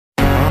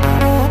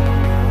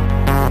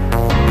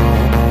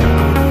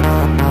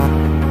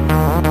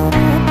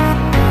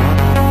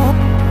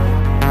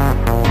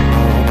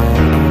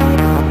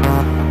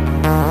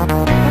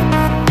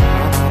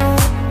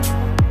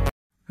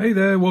Hey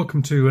there,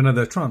 welcome to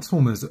another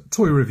Transformers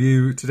toy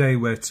review. Today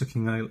we're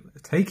taking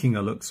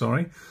a look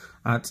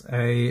at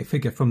a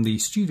figure from the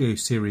Studio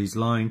Series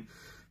line,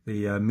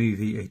 the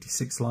movie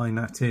 86 line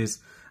that is,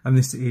 and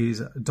this is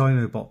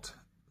Dinobot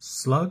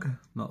Slug,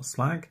 not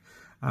Slag,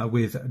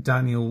 with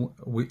Daniel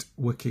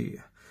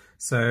Witwicky.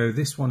 So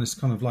this one is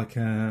kind of like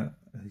a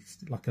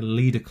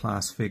leader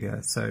class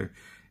figure. So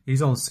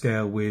he's on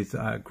scale with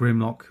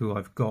Grimlock, who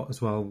I've got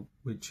as well,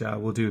 which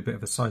we'll do a bit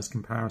of a size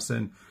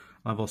comparison.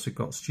 I've also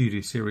got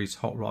Studio Series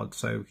Hot Rod,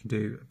 so we can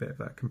do a bit of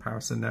a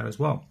comparison there as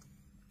well.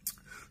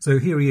 So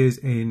here he is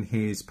in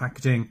his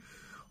packaging.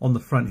 On the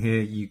front here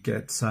you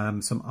get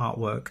some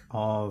artwork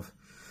of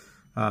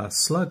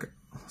Slug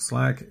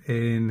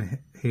in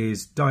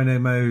his Dino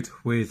mode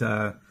with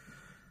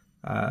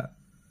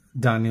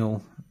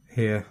Daniel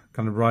here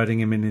kind of riding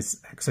him in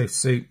his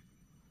exosuit.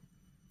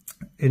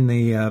 In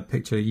the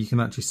picture you can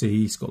actually see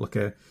he's got like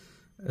a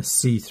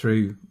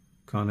see-through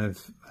kind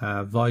of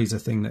visor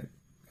thing, that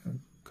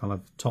kind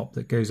of top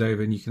that goes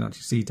over, and you can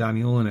actually see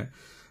Daniel in it.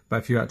 But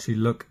if you actually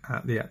look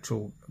at the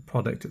actual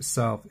product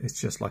itself, it's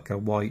just like a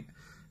white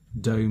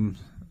dome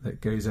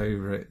that goes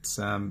over it.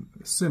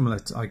 Similar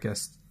to, I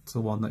guess, to the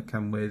one that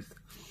came with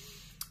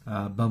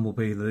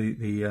Bumblebee,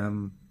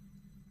 the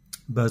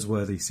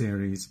Buzzworthy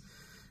series.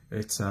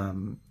 It's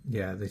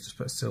yeah, they just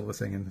put a silver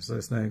thing in, so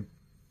there's no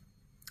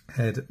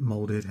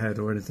molded head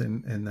or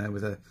anything in there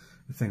with a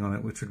thing on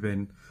it, which would have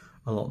been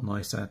a lot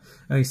nicer.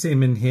 And you see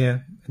him in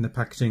here in the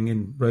packaging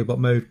in robot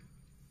mode.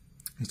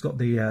 He's got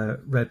the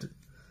red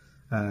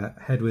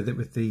head with it,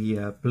 with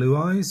the blue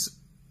eyes.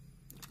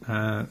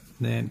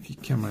 Then if you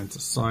come around to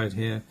the side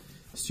here,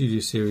 Studio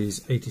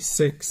Series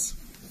 86.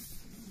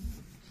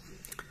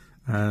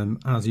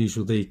 As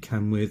usual, they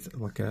come with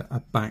like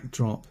a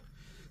backdrop.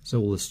 So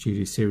all the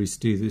Studio Series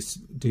do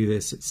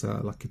this. It's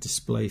like a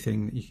display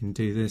thing that you can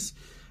do this.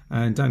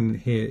 And down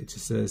here it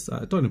just says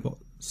Dinobot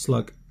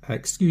Slug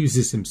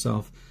excuses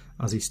himself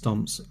as he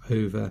stomps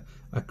over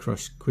a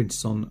crushed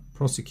Quintesson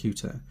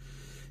prosecutor.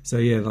 So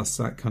yeah, that's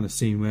that kind of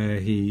scene where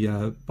he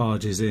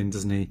barges in,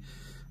 doesn't he?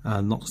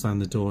 Knocks down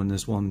the door, and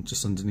there's one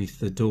just underneath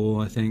the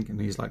door, I think,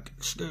 and he's like,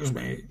 "Excuse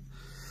me."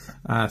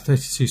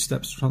 32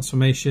 steps of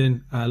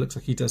transformation. Looks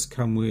like he does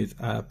come with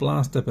a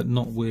blaster, but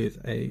not with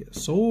a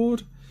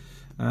sword.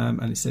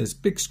 And it says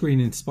big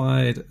screen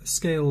inspired,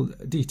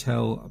 scaled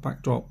detail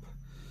backdrop,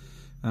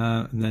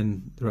 and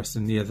then the rest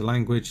in the other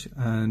language.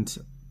 And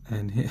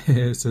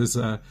here it says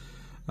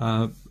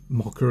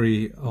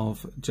mockery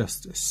of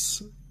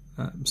justice.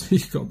 So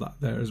you've got that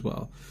there as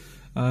well.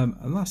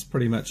 And that's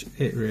pretty much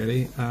it,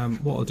 really.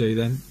 What I'll do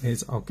then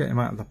is I'll get him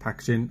out of the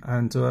packaging,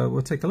 and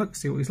we'll take a look,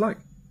 see what he's like.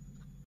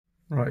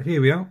 Right,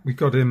 here we are. We've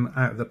got him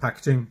out of the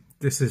packaging.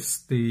 This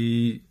is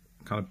the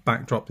kind of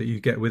backdrop that you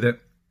get with it.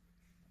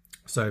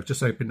 So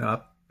just open it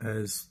up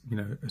as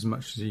as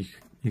much as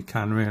you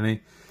can,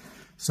 really.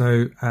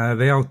 So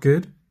they are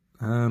good,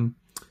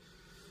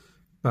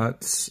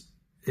 but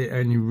it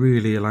only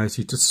really allows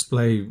you to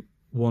display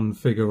one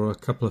figure or a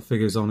couple of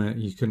figures on it.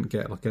 You couldn't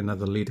get like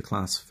another leader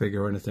class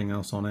figure or anything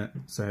else on it.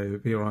 So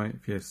it'd be alright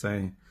if you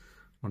say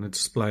want to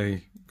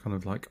display kind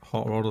of like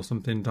Hot Rod or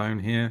something down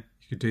here.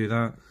 You could do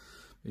that.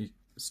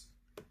 It's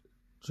a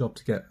job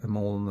to get them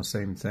all on the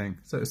same thing.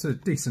 So it's a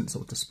decent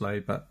sort of display,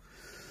 but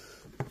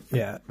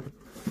yeah,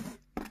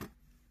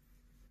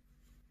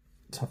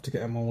 tough to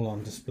get them all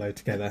on display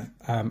together.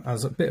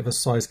 As a bit of a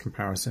size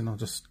comparison, I'll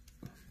just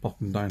pop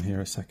them down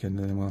here a second,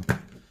 and then we'll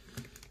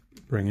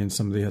bring in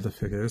some of the other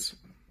figures.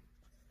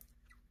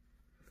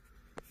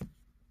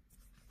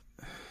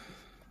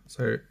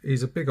 So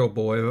he's a big old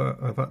boy.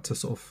 I've had to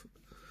sort of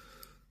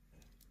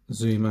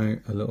zoom out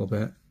a little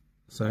bit.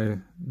 So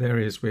there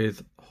he is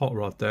with Hot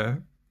Rod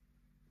there.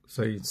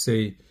 So you can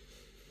see,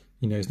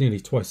 he's nearly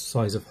twice the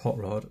size of Hot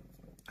Rod.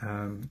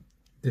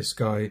 This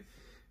guy,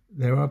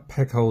 there are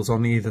peg holes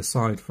on either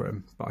side for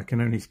him, but I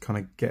can only kind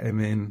of get him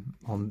in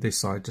on this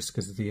side just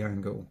because of the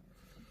angle.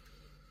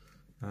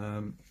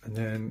 And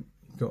then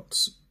you've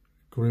got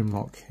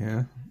Grimlock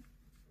here.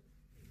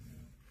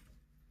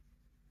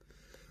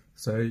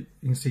 So you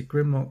can see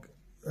Grimlock,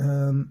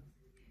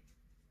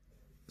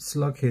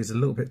 Slug here is a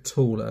little bit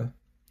taller,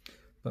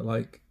 but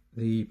like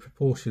the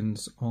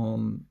proportions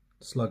on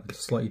Slug are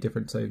slightly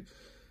different. So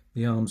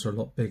the arms are a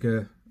lot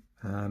bigger,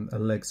 the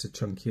legs are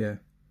chunkier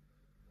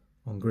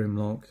on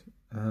Grimlock,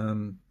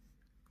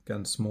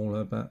 again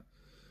smaller, but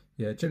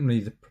yeah,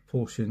 generally the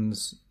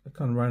proportions are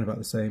kind of around about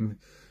the same.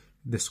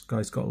 This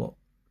guy's got a lot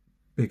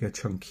bigger,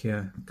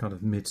 chunkier kind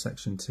of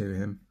midsection to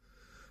him.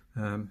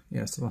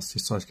 Yeah, so that's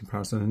his size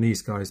comparison, and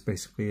these guys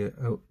basically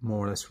are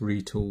more or less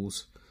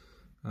retools.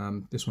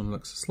 This one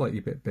looks a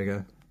slightly bit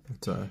bigger,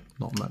 but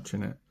not much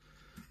in it.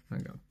 I'm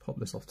going to pop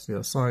this off to the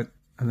other side,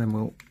 and then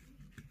we'll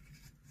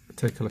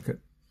take a look at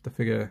the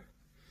figure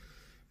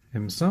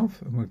himself,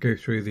 and we'll go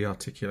through the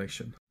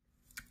articulation.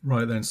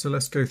 Right then, so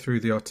let's go through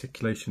the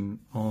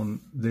articulation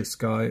on this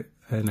guy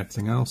and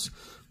everything else,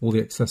 all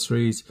the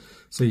accessories.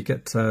 So you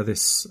get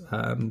this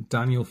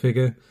Daniel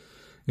figure.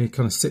 He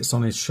kind of sits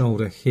on his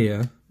shoulder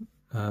here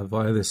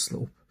via this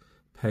little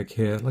peg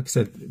here. Like I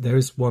said, there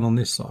is one on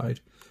this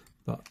side,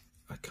 but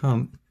I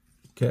can't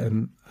get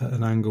him at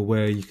an angle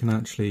where you can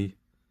actually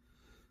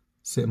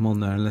sit him on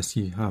there unless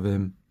you have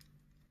him.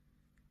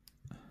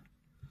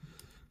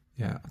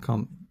 Yeah, I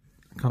can't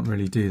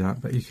really do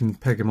that, but you can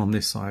peg him on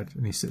this side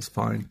and he sits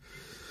fine.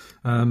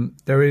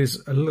 There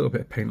is a little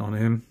bit of paint on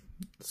him,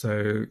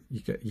 so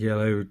you get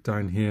yellow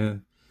down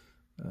here.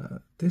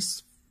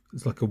 This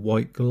is like a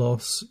white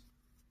gloss.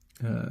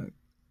 The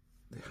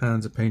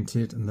hands are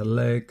painted and the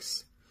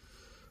legs,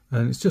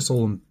 and it's just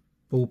all on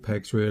ball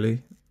pegs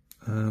really.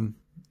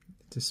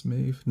 Just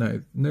move.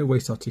 No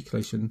waist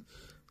articulation.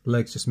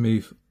 Legs just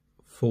move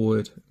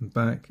forward and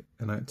back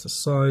and out to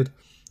side.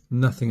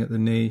 Nothing at the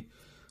knee.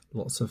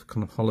 Lots of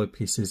kind of hollow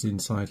pieces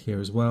inside here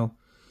as well.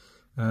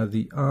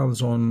 The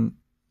arms on,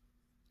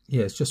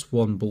 yeah, it's just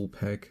one ball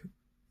peg,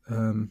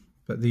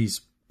 but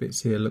these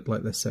bits here look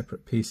like they're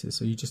separate pieces.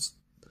 So you just,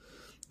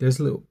 there's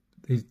a little,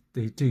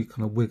 they do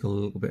kind of wiggle a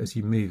little bit as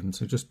you move them,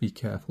 so just be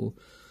careful.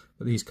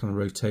 But these kind of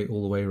rotate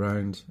all the way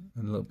around,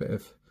 and a little bit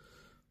of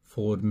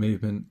forward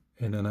movement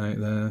in and out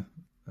there.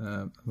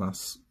 And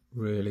that's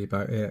really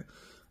about it.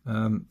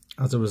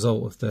 As a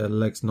result of the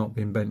legs not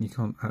being bent, you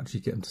can't actually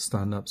get them to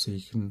stand up, so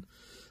you can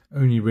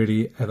only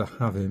really ever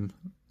have him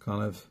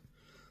kind of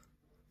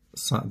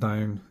sat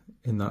down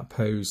in that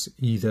pose,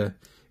 either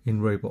in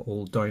robot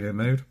or dyno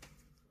mode.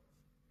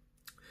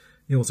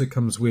 He also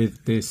comes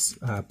with this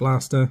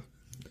blaster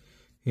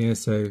here,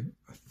 so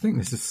I think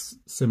this is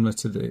similar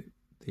to the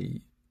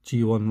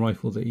G1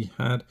 rifle that he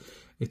had.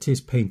 It is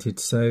painted,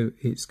 so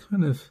it's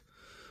kind of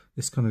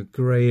this kind of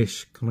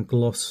greyish kind of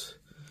gloss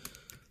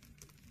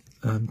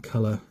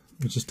colour,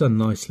 which is done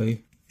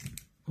nicely.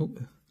 Oh,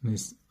 and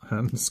his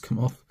hands come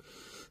off.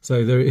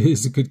 So there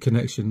is a good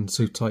connection,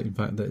 so tight in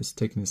fact that it's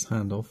taken his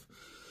hand off.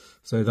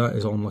 So that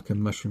is on like a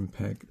mushroom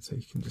peg, so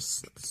you can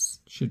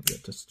should be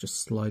able to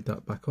just slide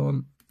that back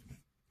on.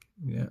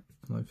 Yeah,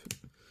 and I've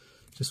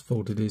just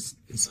folded his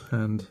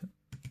hand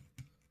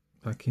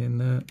back in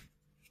there.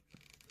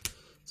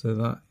 So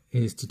that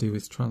is to do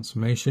with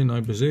transformation,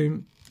 I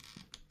presume.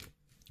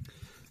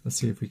 Let's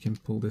see if we can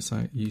pull this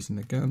out using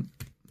the gun.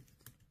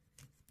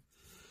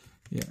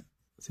 Yeah,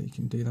 so you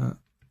can do that.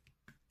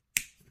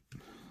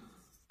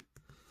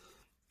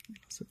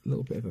 It's a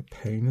little bit of a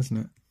pain, isn't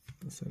it?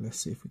 So let's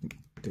see if we can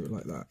do it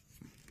like that.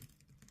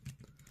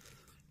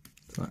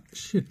 So that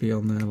should be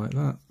on there like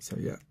that. So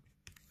yeah,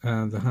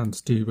 and the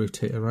hands do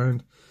rotate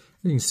around.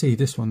 You can see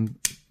this one,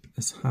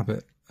 this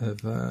habit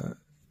of, I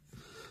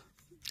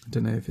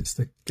don't know if it's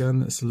the gun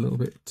that's a little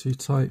bit too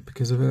tight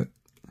because of it.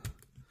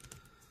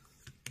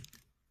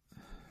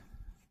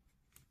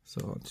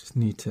 So I just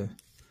need to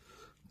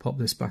pop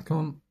this back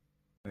on.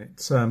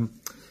 It's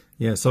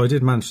yeah, so I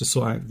did manage to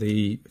sort out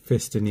the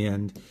fist in the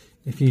end.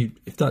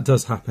 If that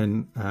does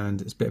happen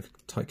and it's a bit of a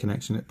tight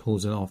connection, it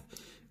pulls it off.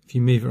 If you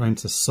move it around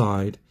to the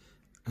side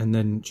and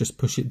then just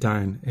push it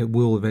down, it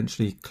will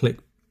eventually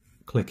click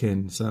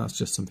in. So that's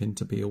just something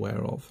to be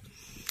aware of.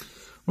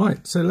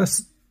 Right, so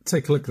let's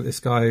take a look at this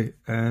guy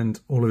and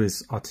all of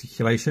his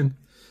articulation.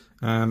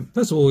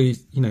 First of all,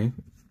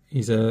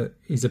 he's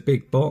a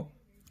big bot,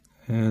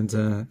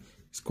 and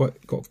he's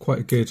got quite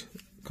a good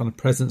kind of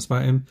presence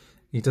about him.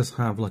 He does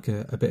have like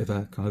a bit of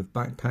a kind of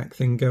backpack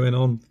thing going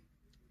on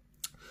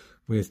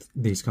with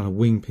these kind of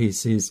wing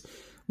pieces,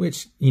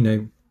 which,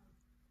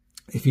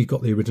 if you've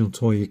got the original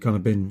toy, you've kind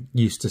of been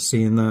used to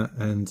seeing that.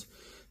 And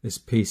this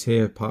piece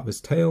here, part of his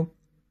tail,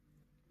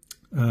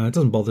 it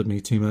doesn't bother me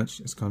too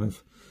much. It's kind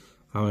of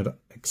how I'd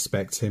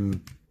expect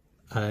him,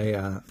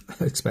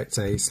 expect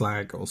a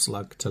slag or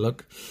slug to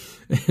look,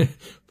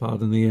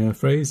 pardon the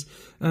phrase.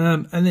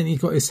 And then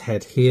you've got his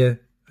head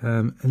here,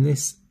 and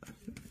this,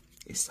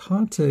 it's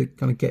hard to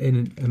kind of get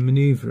in and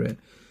maneuver it,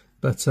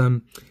 but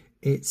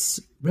it's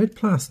red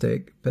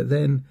plastic, but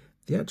then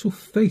the actual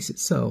face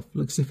itself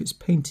looks as if it's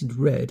painted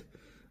red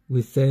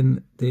with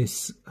then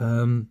this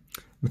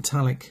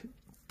metallic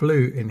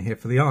blue in here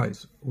for the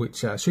eyes, which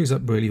shows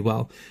up really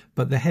well.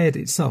 But the head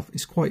itself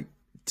is quite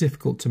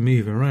difficult to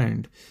move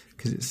around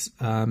because it's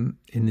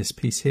in this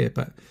piece here,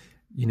 but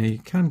you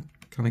can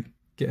kind of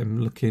get him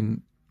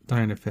looking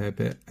down a fair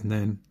bit and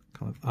then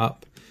kind of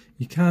up.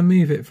 You can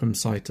move it from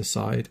side to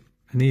side,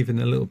 and even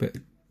a little bit.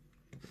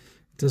 It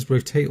does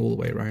rotate all the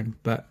way around,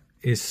 but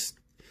it's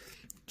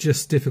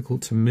just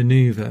difficult to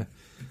maneuver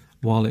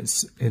while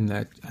it's in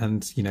there.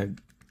 And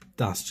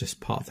that's just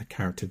part of the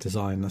character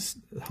design. That's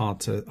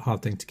hard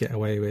thing to get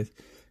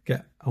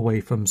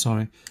away from.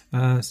 Sorry.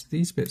 So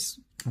these bits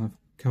kind of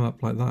come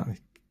up like that,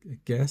 I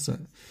guess. I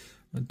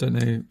don't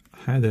know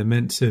how they're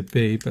meant to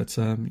be, but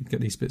you get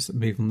these bits that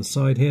move on the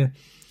side here.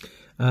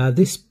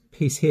 This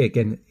piece here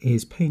again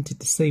is painted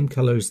the same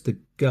colour as the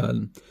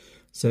gun.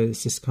 So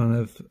it's this kind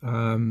of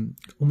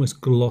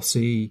almost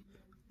glossy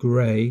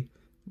grey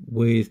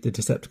with the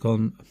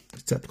Decepticon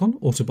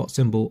Autobot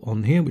symbol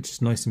on here, which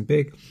is nice and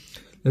big.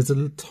 There's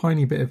a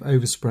tiny bit of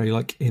overspray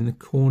like in the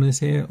corners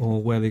here,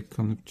 or where they've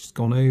kind of just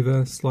gone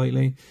over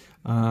slightly.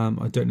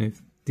 I don't know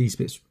if these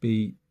bits would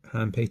be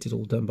hand painted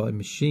or done by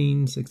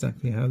machines,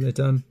 exactly how they're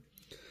done.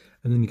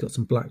 and then you've got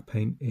some black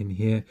paint in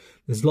here.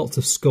 There's lots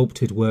of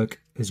sculpted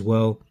work as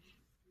well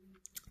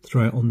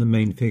throughout on the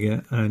main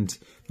figure, and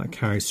that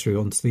carries through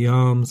onto the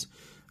arms.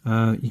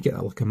 You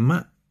get like a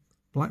matte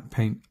black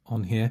paint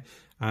on here,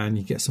 and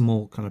you get some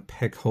more kind of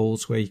peg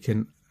holes where you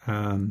can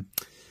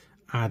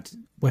add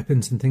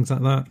weapons and things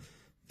like that.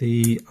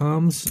 The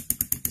arms,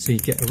 so you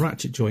get a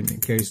ratchet joint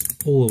that goes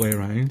all the way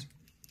around.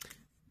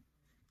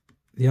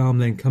 The arm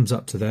then comes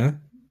up to there,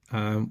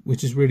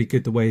 which is really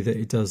good the way that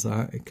it does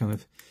that. It kind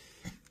of,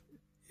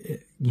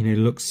 you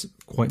know, looks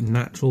quite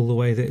natural the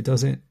way that it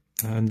does it.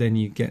 And then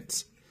you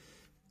get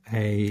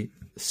a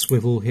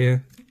swivel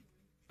here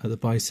at the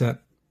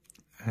bicep,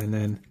 and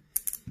then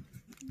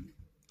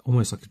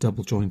almost like a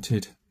double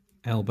jointed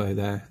elbow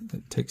there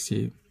that takes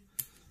you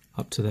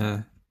up to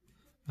there.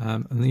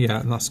 And yeah,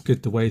 and that's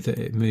good the way that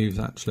it moves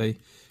actually,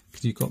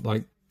 because you've got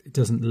like, it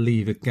doesn't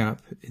leave a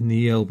gap in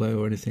the elbow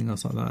or anything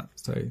else like that.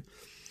 So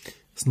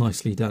it's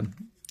nicely done.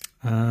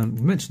 We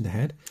mentioned the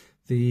head.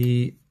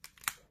 The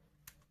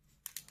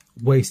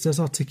waist does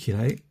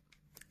articulate,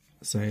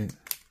 so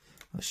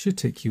that should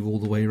take you all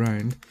the way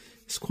around.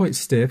 It's quite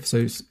stiff,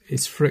 so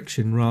it's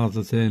friction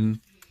rather than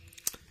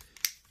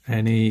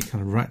any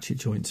kind of ratchet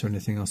joints or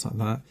anything else like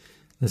that.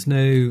 There's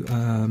no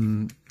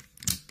kind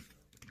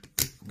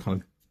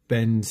of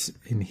bends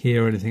in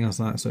here or anything else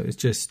like that, so it's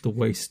just the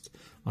waist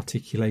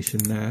articulation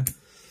there.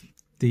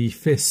 The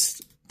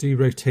fists do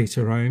rotate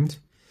around.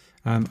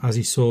 As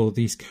you saw,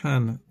 these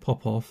can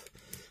pop off,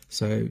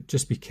 so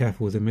just be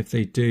careful with them. If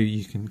they do,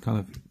 you can kind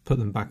of put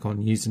them back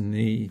on using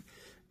the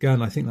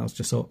gun. I think that was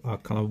just a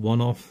kind of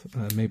one-off.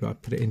 Maybe I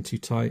put it in too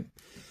tight.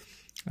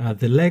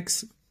 The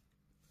legs,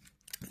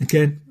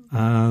 again,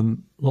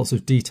 lots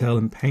of detail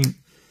and paint.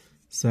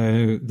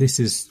 So this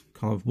is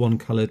kind of one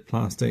coloured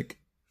plastic,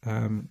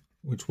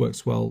 which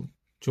works well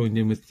joined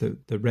in with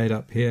the red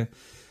up here.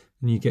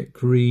 And you get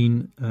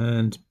green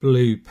and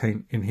blue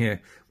paint in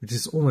here, which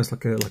is almost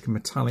like a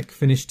metallic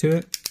finish to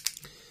it.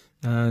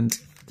 And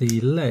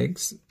the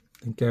legs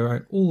go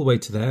out all the way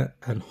to there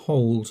and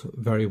hold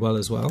very well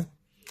as well.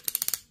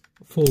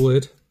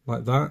 Forward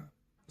like that,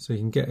 so you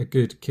can get a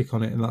good kick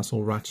on it, and that's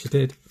all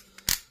ratcheted.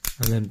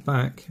 And then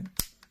back,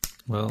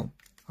 well,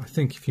 I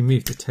think if you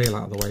move the tail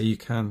out of the way, you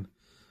can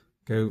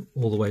go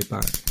all the way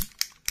back.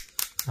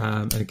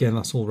 And again,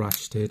 that's all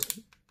ratcheted.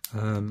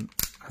 And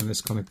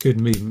there's kind of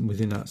good movement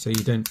within that, so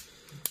you don't,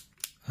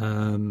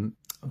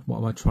 what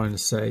am I trying to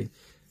say?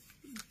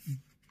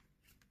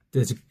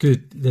 There's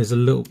a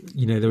little,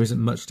 you know, there isn't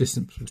much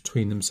distance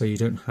between them, so you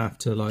don't have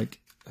to like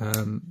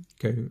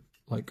go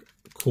like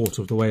a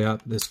quarter of the way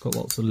up. There's got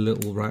lots of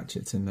little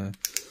ratchets in there.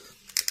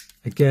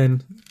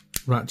 Again,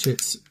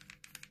 ratchets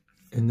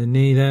in the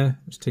knee there,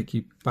 which take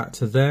you back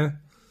to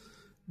there,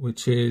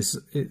 which is,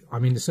 I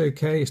mean, it's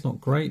okay, it's not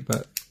great,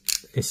 but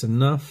it's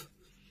enough.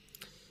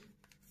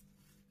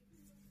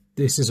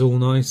 This is all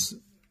nice.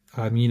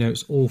 You know,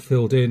 it's all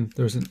filled in.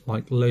 There isn't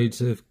like loads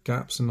of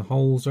gaps and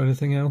holes or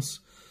anything else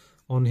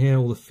on here.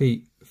 All the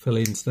feet fill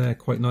into there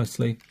quite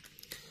nicely.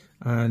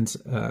 And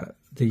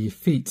the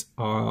feet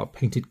are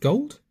painted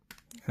gold.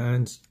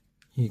 And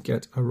you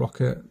get a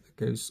rocker that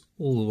goes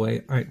all the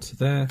way out to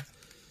there.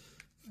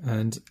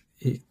 And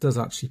it does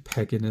actually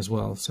peg in as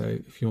well. So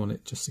if you want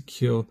it just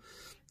secure.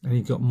 And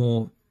you've got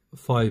more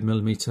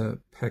 5mm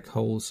peg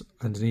holes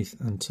underneath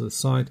and to the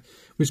side,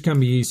 which can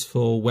be used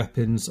for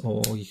weapons,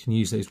 or you can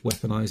use those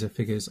weaponizer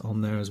figures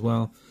on there as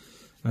well.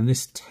 And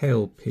this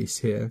tail piece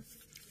here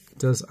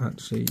does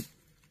actually,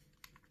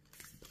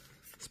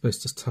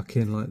 supposed to tuck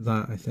in like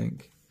that, I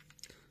think.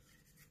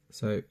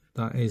 So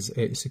that is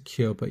it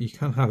secure, but you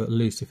can have it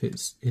loose if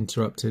it's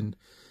interrupting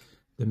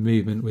the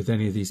movement with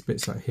any of these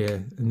bits out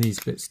here. And these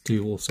bits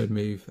do also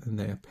move, and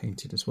they are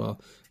painted as well.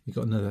 You've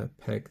got another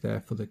peg there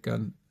for the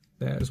gun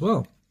there as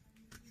well.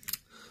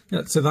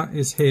 Yeah, so that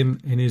is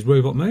him in his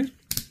robot mode.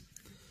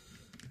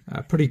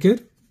 Pretty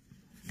good.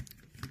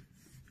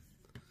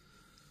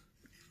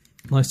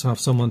 Nice to have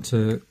someone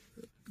to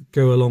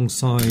go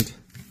alongside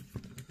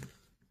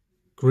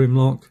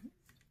Grimlock,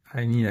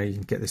 and you know, you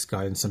can get this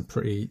guy in some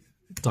pretty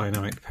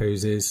dynamic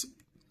poses.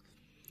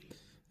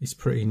 He's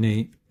pretty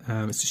neat.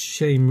 It's a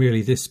shame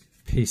really this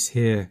piece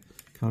here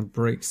kind of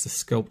breaks the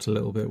sculpt a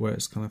little bit, where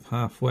it's kind of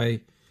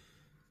halfway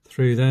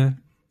through there.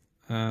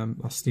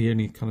 That's the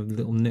only kind of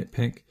little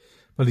nitpick.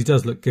 But he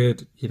does look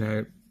good, you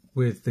know,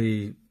 with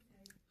the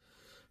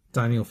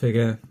Daniel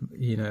figure.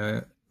 You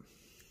know,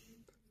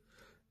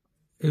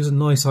 it was a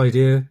nice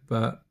idea,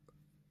 but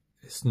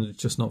it's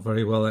just not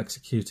very well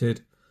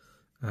executed.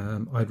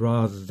 I'd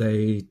rather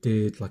they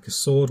did like a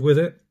sword with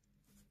it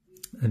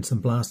and some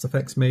blast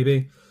effects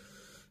maybe.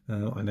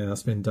 I know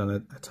that's been done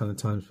a ton of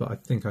times, but I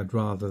think I'd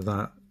rather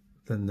that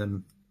than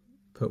them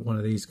put one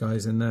of these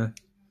guys in there.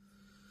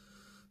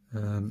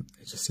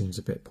 It just seems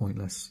a bit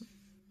pointless.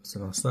 So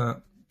that's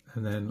that.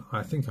 And then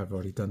I think I've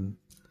already done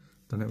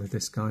it with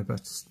this guy,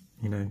 but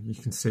you know, you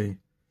can see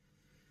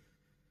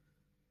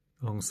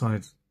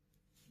alongside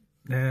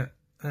there.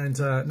 And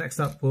next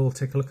up, we'll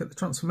take a look at the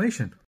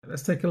transformation.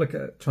 Let's take a look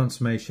at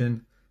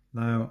transformation.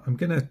 Now, I'm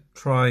going to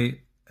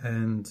try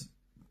and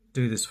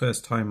do this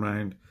first time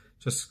round,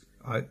 just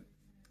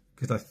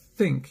because I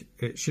think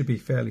it should be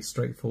fairly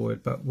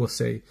straightforward, but we'll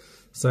see.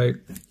 So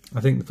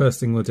I think the first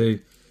thing we'll do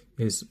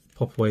is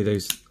pop away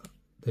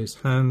those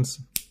hands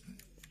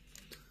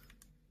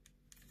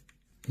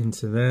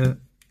into there.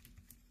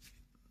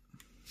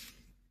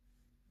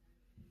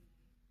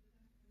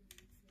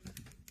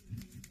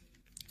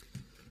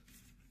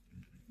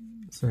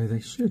 So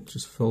they should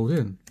just fold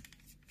in.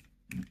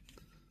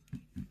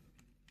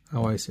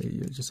 Oh, I see.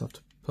 You just have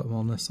to put them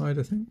on their side,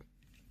 I think.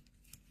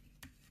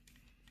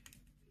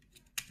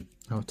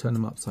 I'll turn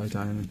them upside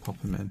down and pop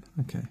them in.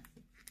 Okay.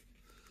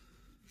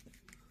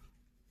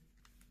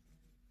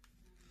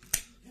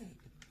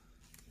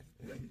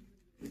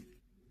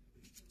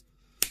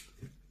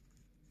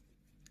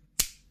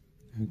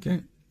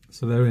 Okay,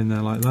 so they're in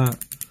there like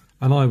that.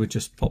 And I would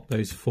just pop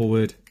those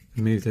forward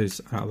and move those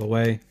out of the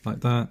way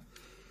like that.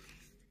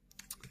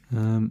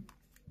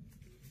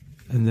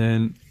 And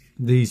then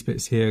these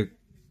bits here,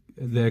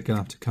 they're going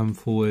to have to come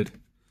forward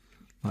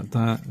like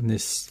that, and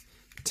this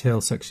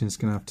tail section is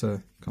going to have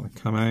to kind of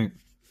come out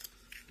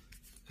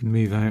and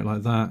move out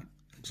like that,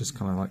 just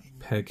kind of like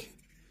peg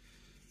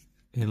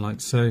in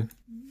like so,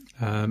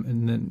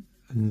 and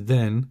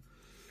then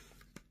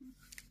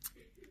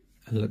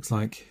it looks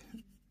like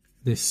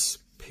this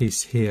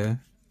piece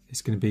here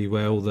is going to be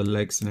where all the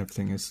legs and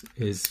everything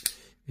is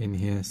in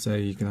here, so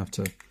you're going to have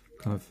to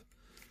kind of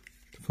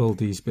fold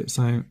these bits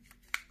out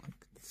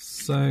like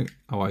so.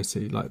 Oh, I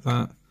see, like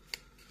that.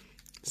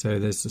 So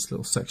there's this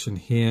little section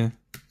here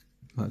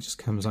that just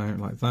comes out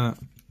like that,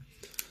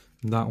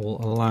 and that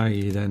will allow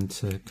you then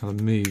to kind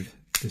of move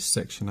this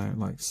section out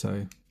like so,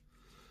 like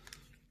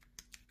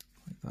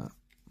that,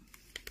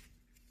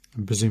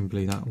 and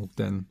presumably that will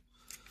then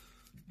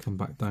come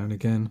back down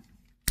again.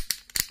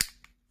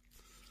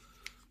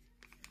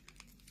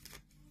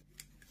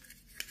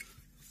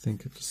 I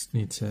think I just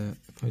need to,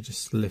 if I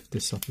just lift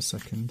this up a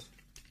second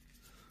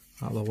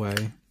out of the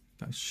way,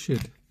 that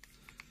should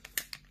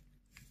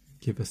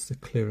give us the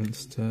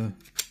clearance to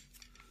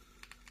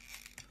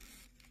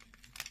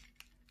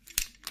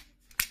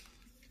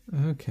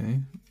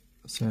okay,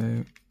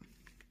 so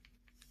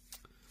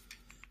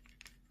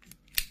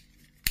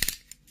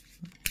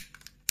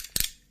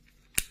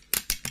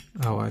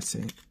oh, I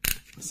see,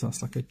 so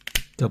that's like a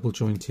double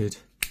jointed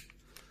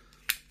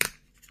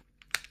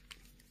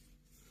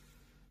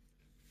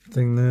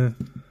thing there.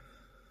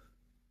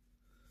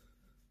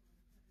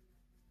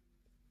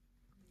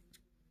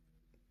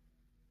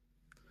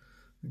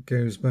 It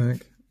goes back.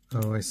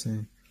 Oh, I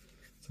see.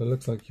 So it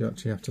looks like you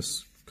actually have to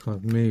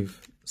kind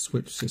of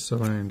switch this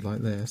around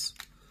like this,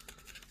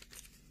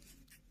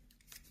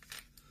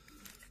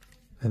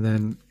 and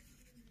then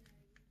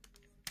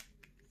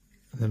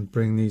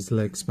bring these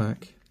legs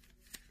back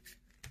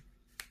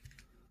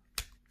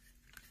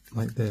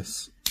like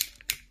this.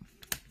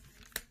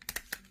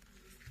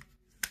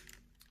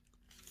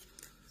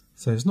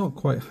 So it's not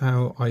quite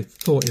how I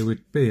thought it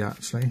would be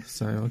actually.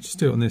 So I'll just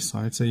do it on this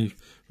side. So you've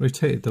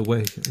rotated the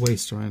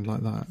waist around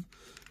like that,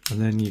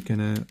 and then you're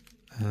gonna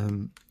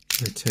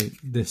rotate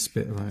this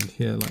bit around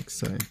here like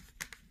so.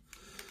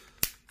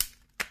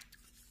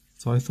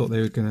 So I thought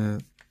they were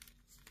gonna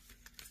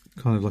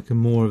kind of like a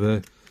more of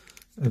a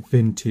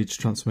vintage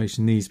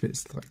transformation. These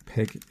bits like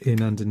peg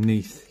in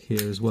underneath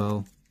here as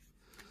well.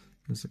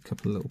 There's a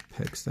couple of little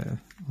pegs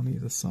there on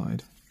either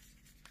side.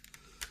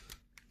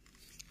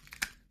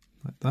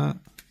 Like that.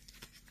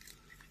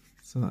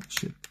 So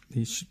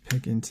these should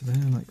peg into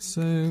there like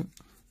so.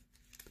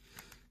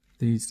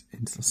 These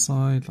into the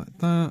side like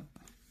that.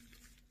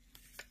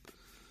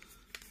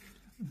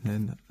 And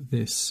then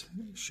this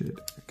should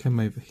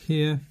come over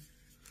here.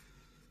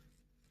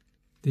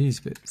 These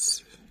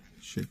bits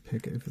should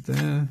peg over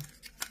there.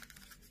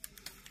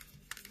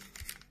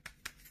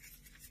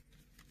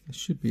 There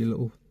should be a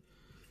little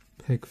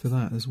peg for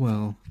that as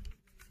well.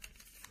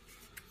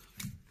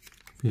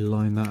 If you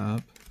line that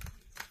up,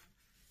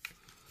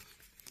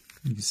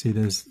 you can see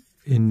there's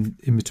in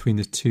between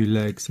the two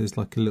legs, there's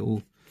like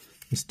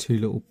there's two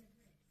little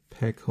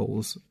peg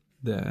holes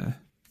there.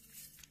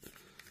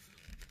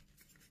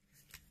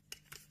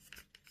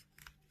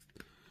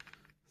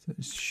 So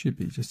it should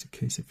be just a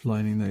case of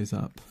lining those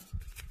up.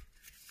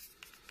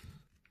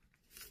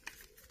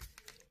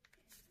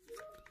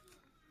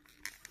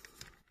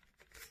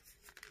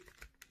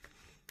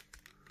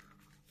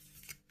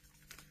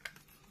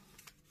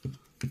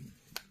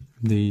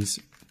 These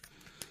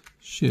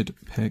should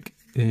peg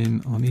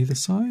in on either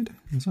side,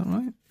 is that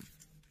right?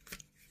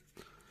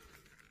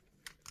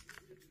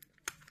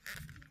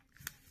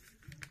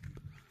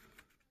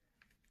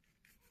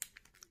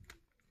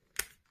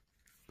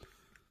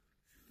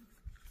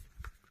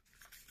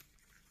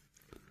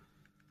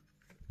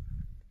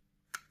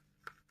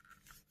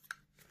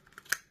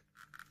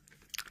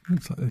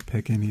 Looks like they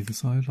peg in either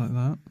side like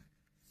that.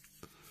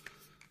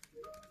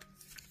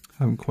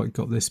 Haven't quite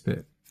got this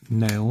bit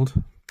nailed,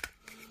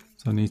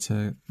 so I need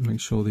to make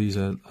sure these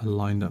are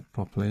lined up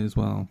properly as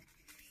well.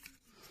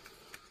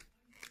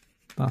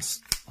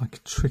 That's like a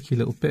tricky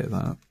little bit,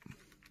 that.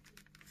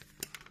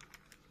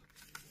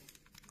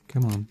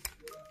 Come on.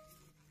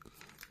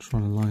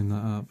 Trying to line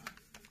that up.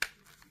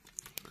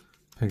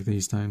 Peg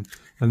these down.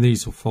 And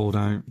these will fold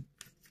out.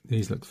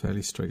 These look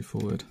fairly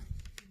straightforward.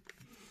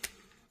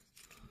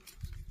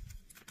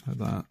 Like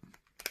that.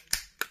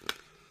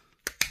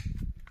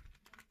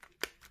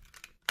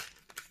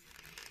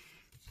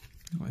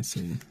 I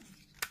see.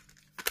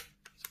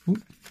 Ooh.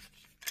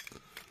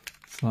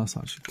 So that's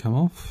actually come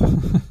off.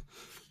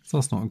 So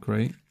that's not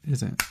great,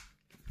 is it?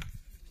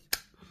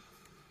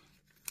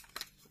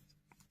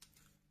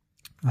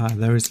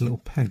 There is a little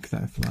peg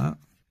there for that.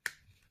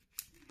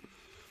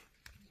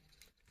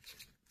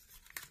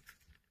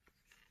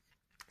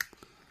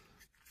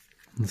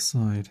 On the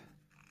side.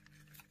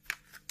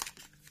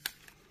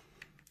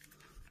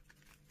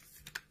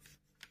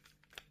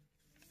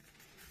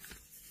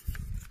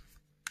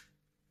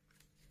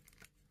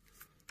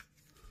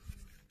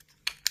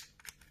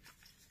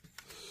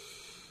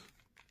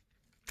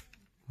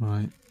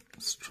 Right,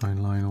 let's try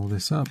and line all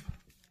this up.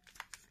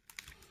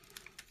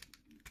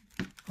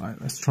 Right,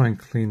 let's try and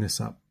clean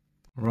this up.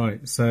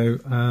 Right, so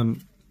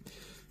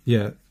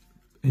yeah,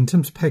 in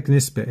terms of pegging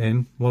this bit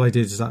in, what I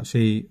did is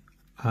actually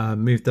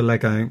moved the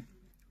leg out,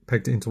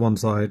 pegged it into one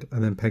side,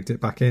 and then pegged it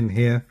back in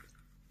here,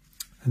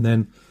 and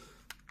then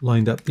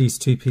lined up these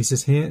two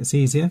pieces here. It's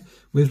easier.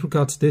 With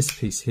regard to this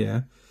piece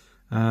here,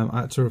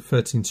 I had to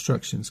refer to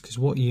instructions, because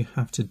what you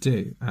have to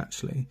do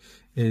actually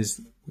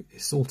is,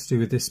 it's all to do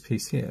with this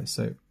piece here.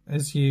 So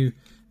if you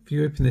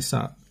open this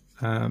up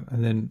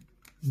and then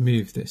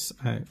move this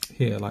out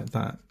here like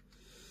that,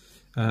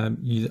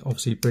 you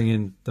obviously bring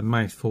in the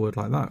mouth forward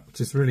like that,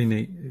 which is really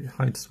neat. It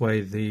hides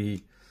away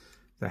the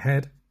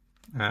head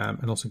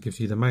and also gives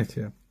you the mouth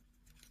here.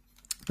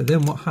 But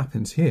then what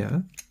happens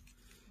here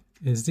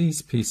is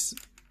these pieces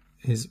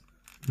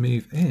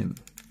move in.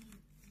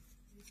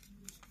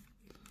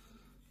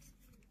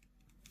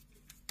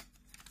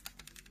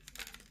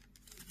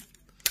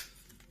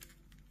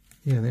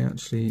 Yeah, they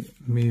actually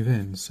move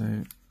in,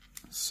 so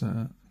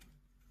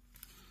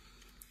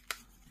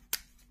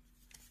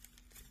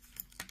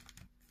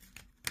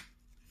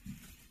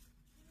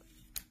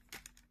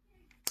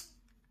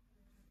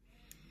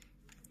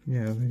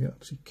yeah, they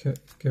actually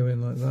go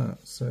in like that.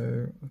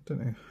 So I don't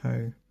know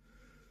how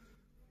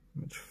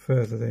much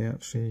further they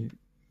actually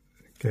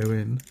go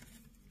in,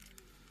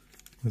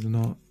 whether or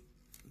not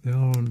they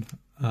are on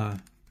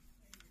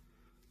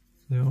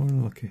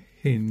like a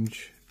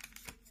hinge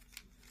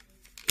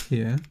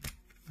here.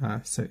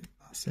 So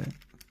that's it.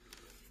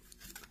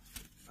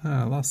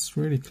 That's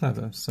really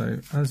clever. So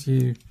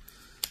you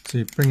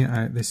bring it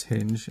out this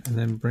hinge and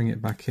then bring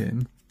it back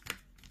in.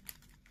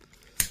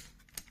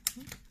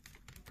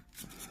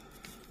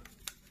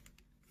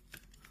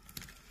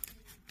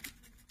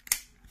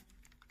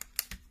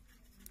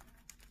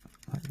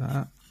 Like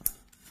that.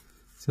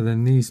 So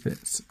then these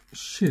bits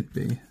should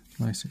be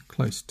nice and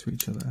close to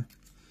each other.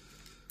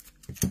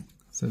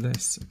 So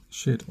this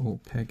should all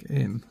peg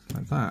in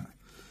like that.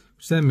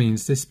 Which then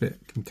means this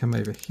bit can come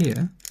over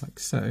here, like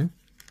so.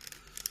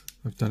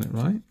 I've done it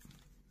right.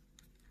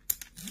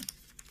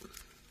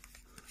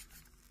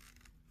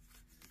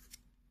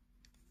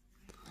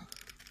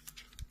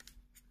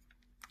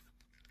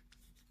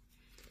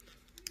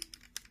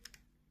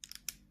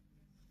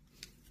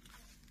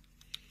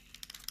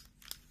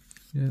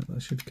 Yeah,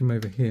 that should come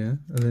over here.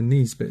 And then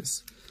these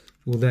bits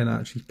will then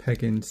actually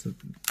peg into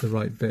the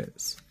right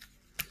bits.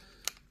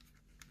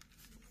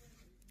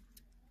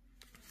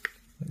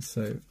 Like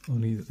so,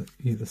 on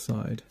either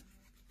side.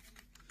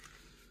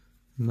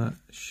 And that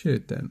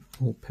should then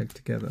all peg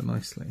together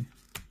nicely.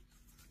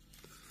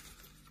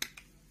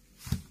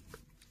 And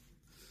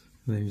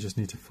then you just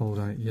need to fold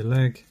out your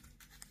leg.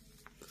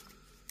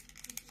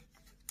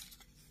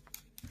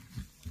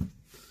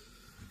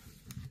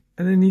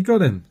 And then you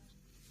got him.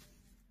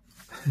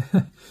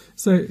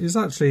 So it's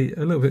actually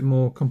a little bit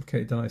more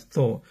complicated than I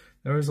thought.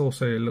 There is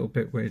also a little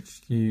bit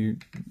which you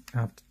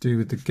have to do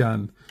with the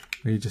gun,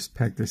 where you just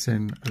peg this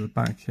in at the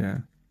back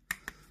here.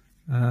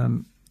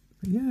 But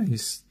yeah,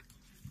 he's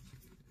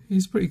a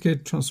pretty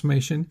good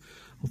transformation.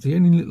 Well, the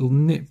only little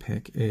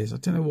nitpick is, I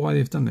don't know why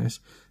they've done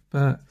this,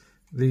 but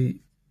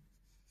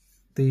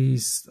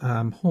these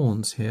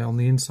horns here on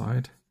the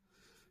inside,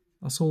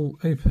 that's all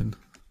open.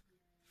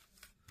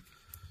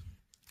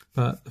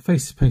 But the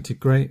face is painted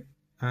great.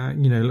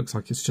 You know, it looks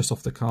like it's just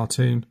off the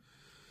cartoon.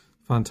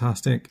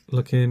 Fantastic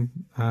looking.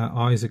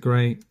 Eyes are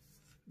great.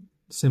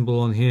 Symbol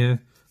on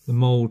here. The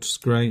mold's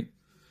great.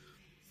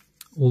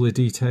 All the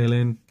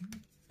detailing.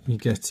 You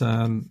get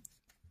a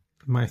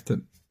mouth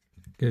that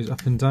goes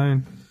up and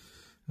down.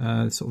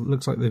 It sort of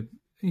looks like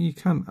you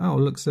can add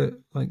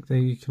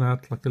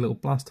like a little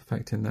blast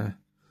effect in there,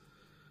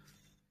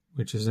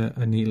 which is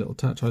a neat little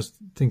touch. I was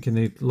thinking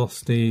they'd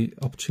lost the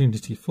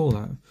opportunity for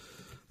that.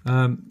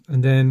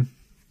 And then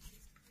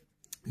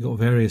you've got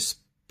various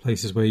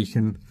places where you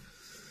can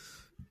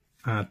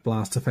add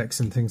blast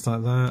effects and things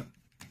like that.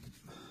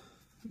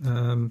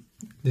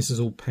 This is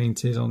all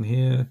painted on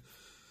here.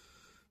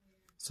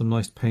 Some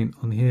nice paint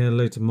on here,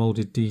 loads of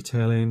molded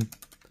detailing.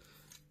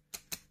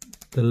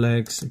 The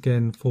legs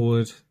again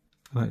forward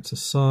out to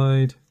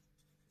side,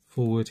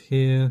 forward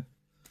here,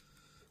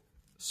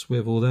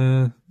 swivel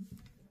there.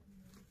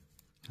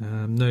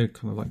 No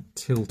kind of like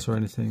tilt or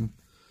anything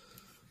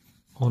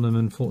on them,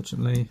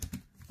 unfortunately.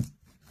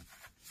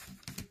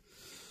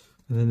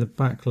 And then the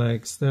back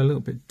legs, they're a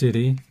little bit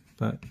diddy,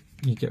 but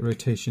you get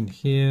rotation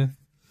here.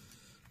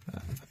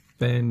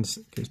 Bend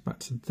goes back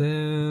to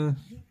there.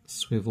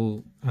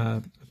 Swivel,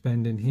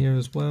 bend in here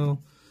as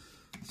well.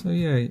 So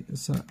yeah,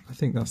 I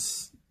think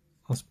that's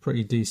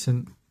pretty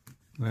decent.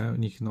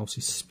 And you can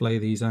obviously splay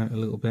these out a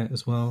little bit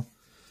as well.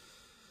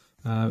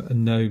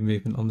 And no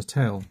movement on the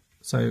tail.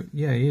 So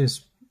yeah, he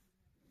is.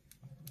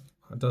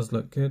 That does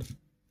look good.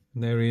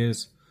 And there he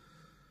is,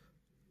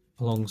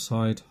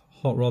 alongside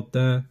Hot Rod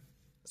there.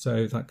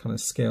 So that kind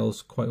of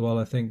scales quite well,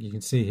 I think. You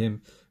can see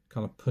him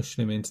kind of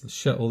pushing him into the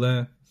shuttle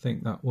there. I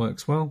think that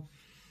works well.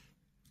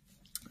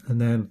 And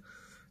then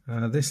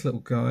this little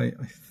guy,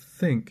 I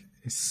think,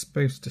 is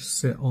supposed to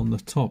sit on the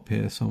top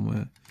here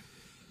somewhere.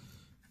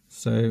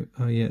 So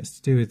yeah, it's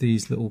to do with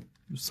these little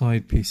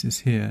side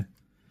pieces here.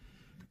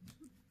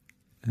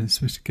 And it's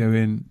supposed to go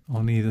in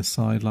on either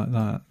side like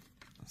that.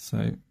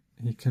 So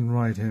you can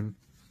ride him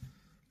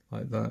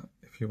like that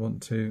if you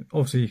want to.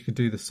 Obviously, you could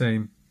do the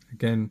same.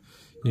 Again,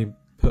 you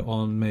put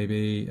on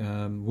maybe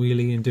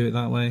wheelie and do it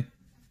that way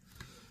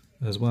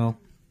as well.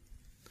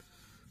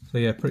 So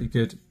yeah, pretty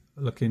good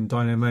looking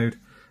dyno mode.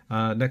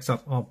 Next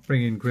up, I'll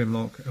bring in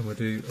Grimlock and we'll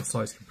do a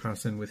size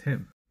comparison with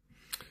him.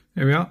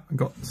 There we are. I've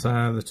got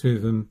the two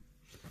of them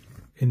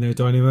in their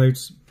dyno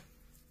modes.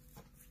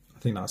 I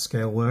think that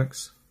scale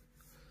works.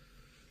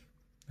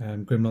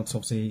 Grimlock's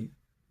obviously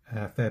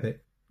a fair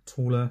bit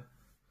taller,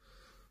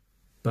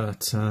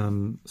 but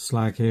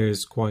Slug here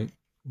is quite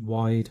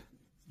wide.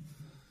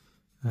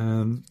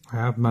 I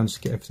have managed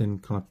to get everything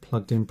kind of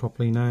plugged in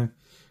properly now.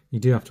 You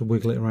do have to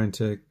wiggle it around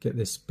to get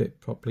this bit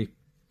properly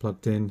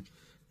plugged in,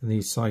 and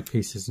these side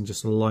pieces, and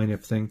just align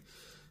everything.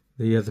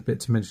 The other bit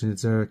to mention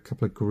is there are a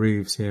couple of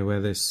grooves here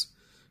where this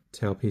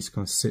tail piece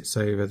kind of sits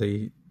over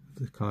the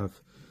kind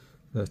of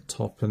the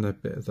top and a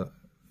bit of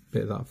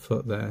that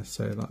foot there,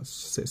 so that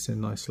sits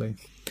in nicely.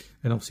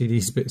 And obviously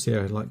these bits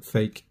here are like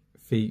fake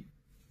feet,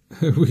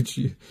 which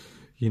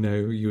you know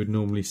you would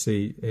normally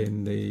see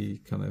in the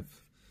kind of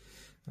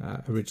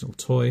original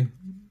toy.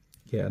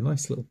 Yeah, a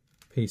nice little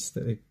piece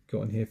that they've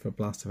got in here for a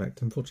blast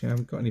effect. Unfortunately, I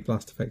haven't got any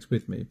blast effects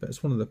with me, but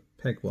it's one of the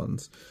peg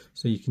ones,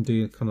 so you can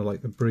do kind of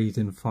like the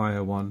breathing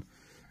fire one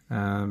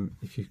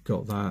if you've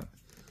got that.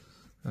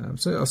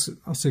 So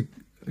that's a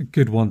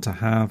good one to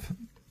have.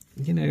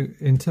 You know,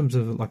 in terms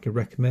of like a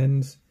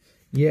recommend,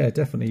 yeah,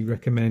 definitely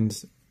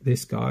recommend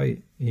this guy.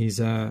 He's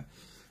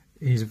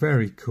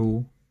very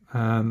cool.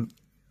 You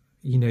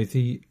know,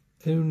 the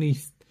only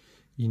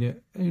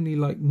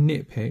like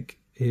nitpick,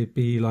 it'd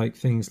be like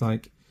things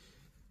like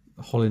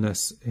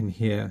hollowness in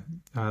here.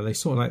 They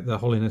sort of like the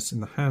hollowness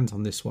in the hand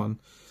on this one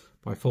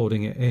by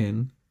folding it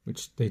in,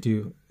 which they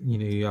do. You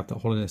know, you have that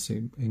hollowness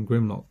in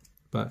Grimlock,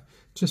 but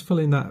just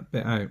filling that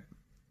bit out,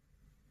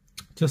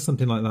 just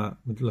something like that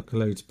would look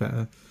loads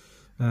better.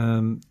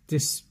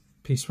 This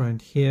piece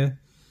around here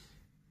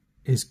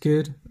is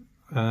good.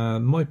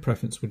 My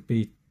preference would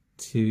be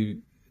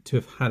to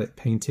have had it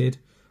painted.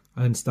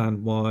 I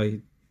understand why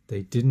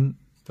they didn't,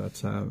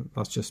 but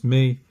that's just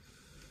me.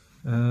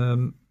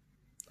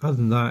 Other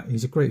than that,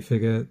 he's a great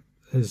figure.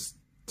 There's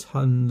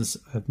tons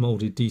of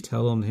moulded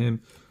detail on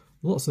him,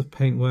 lots of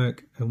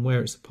paintwork, and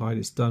where it's applied,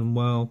 it's done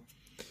well.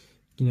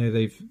 You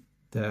know,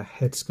 their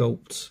head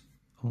sculpt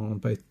on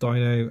both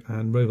dyno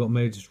and robot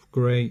mode is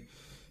great.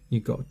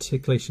 You've got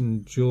articulation in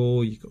the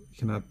jaw. You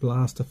can add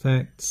blast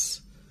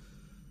effects.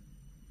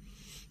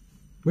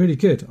 Really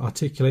good.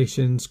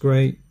 Articulation's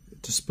great.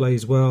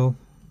 Displays well.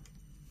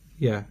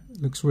 Yeah,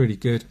 looks really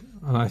good.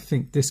 And I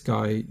think this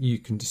guy, you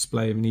can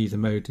display him in either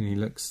mode and he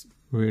looks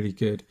really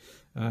good.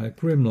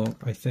 Grimlock,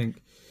 I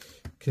think,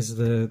 because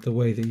of the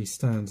way that he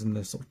stands and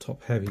the sort of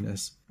top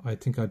heaviness, I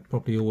think I'd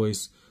probably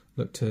always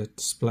look to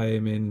display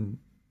him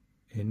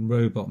in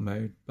robot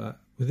mode. But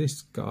with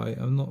this guy,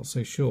 I'm not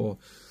so sure.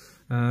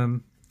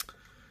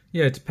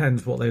 Yeah, it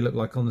depends what they look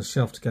like on the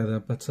shelf together,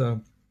 but I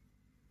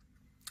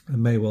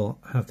may well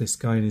have this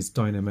guy in his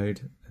dyno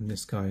mode and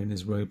this guy in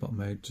his robot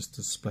mode, just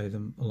to display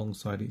them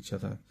alongside each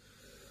other.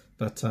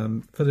 But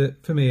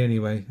for me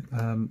anyway,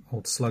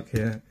 old Slug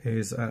here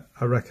is a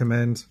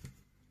recommend.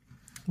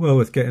 Well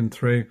worth getting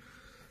through,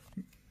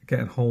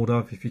 getting hold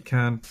of if you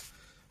can.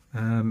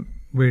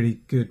 Really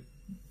good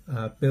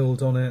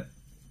build on it.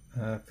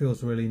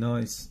 Feels really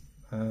nice.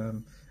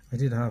 I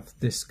did have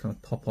this kind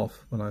of pop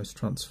off when I was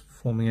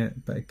transforming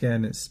it, but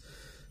again, it's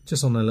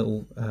just on a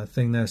little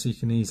thing there, so you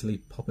can easily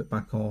pop it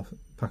back off,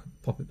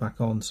 pop it back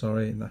on.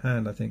 Sorry, in the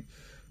hand, I think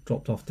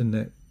dropped off, didn't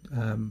it?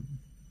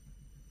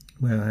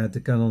 Where I had the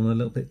gun on a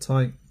little bit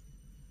tight,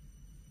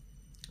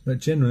 but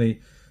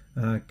generally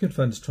good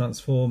fun to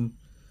transform.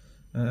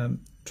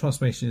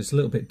 Transformation is a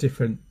little bit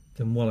different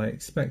than what I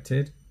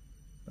expected,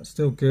 but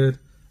still good.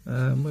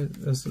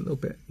 There's a little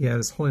bit, yeah,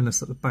 there's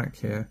hollowness at the back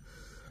here.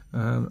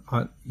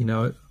 I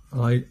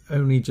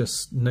only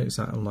just noticed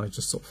that when I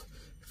just sort of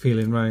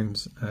feeling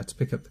around to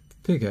pick up the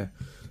figure,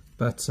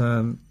 but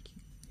you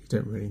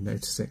don't really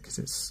notice it because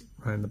it's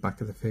around the back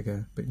of the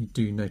figure, but you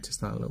do notice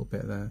that a little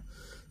bit there,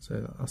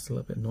 so that's a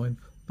little bit annoying.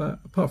 But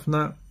apart from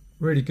that,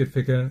 really good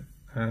figure.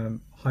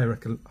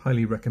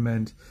 Highly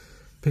recommend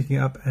picking it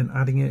up and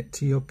adding it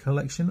to your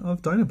collection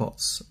of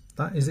Dinobots.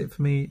 That is it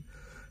for me.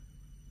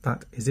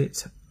 That is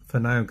it for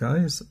now,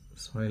 guys.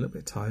 Sorry, a little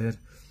bit tired.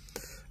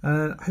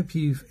 I hope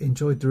you've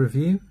enjoyed the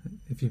review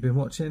if you've been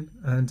watching,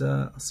 and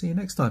I'll see you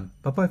next time.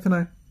 Bye bye for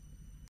now.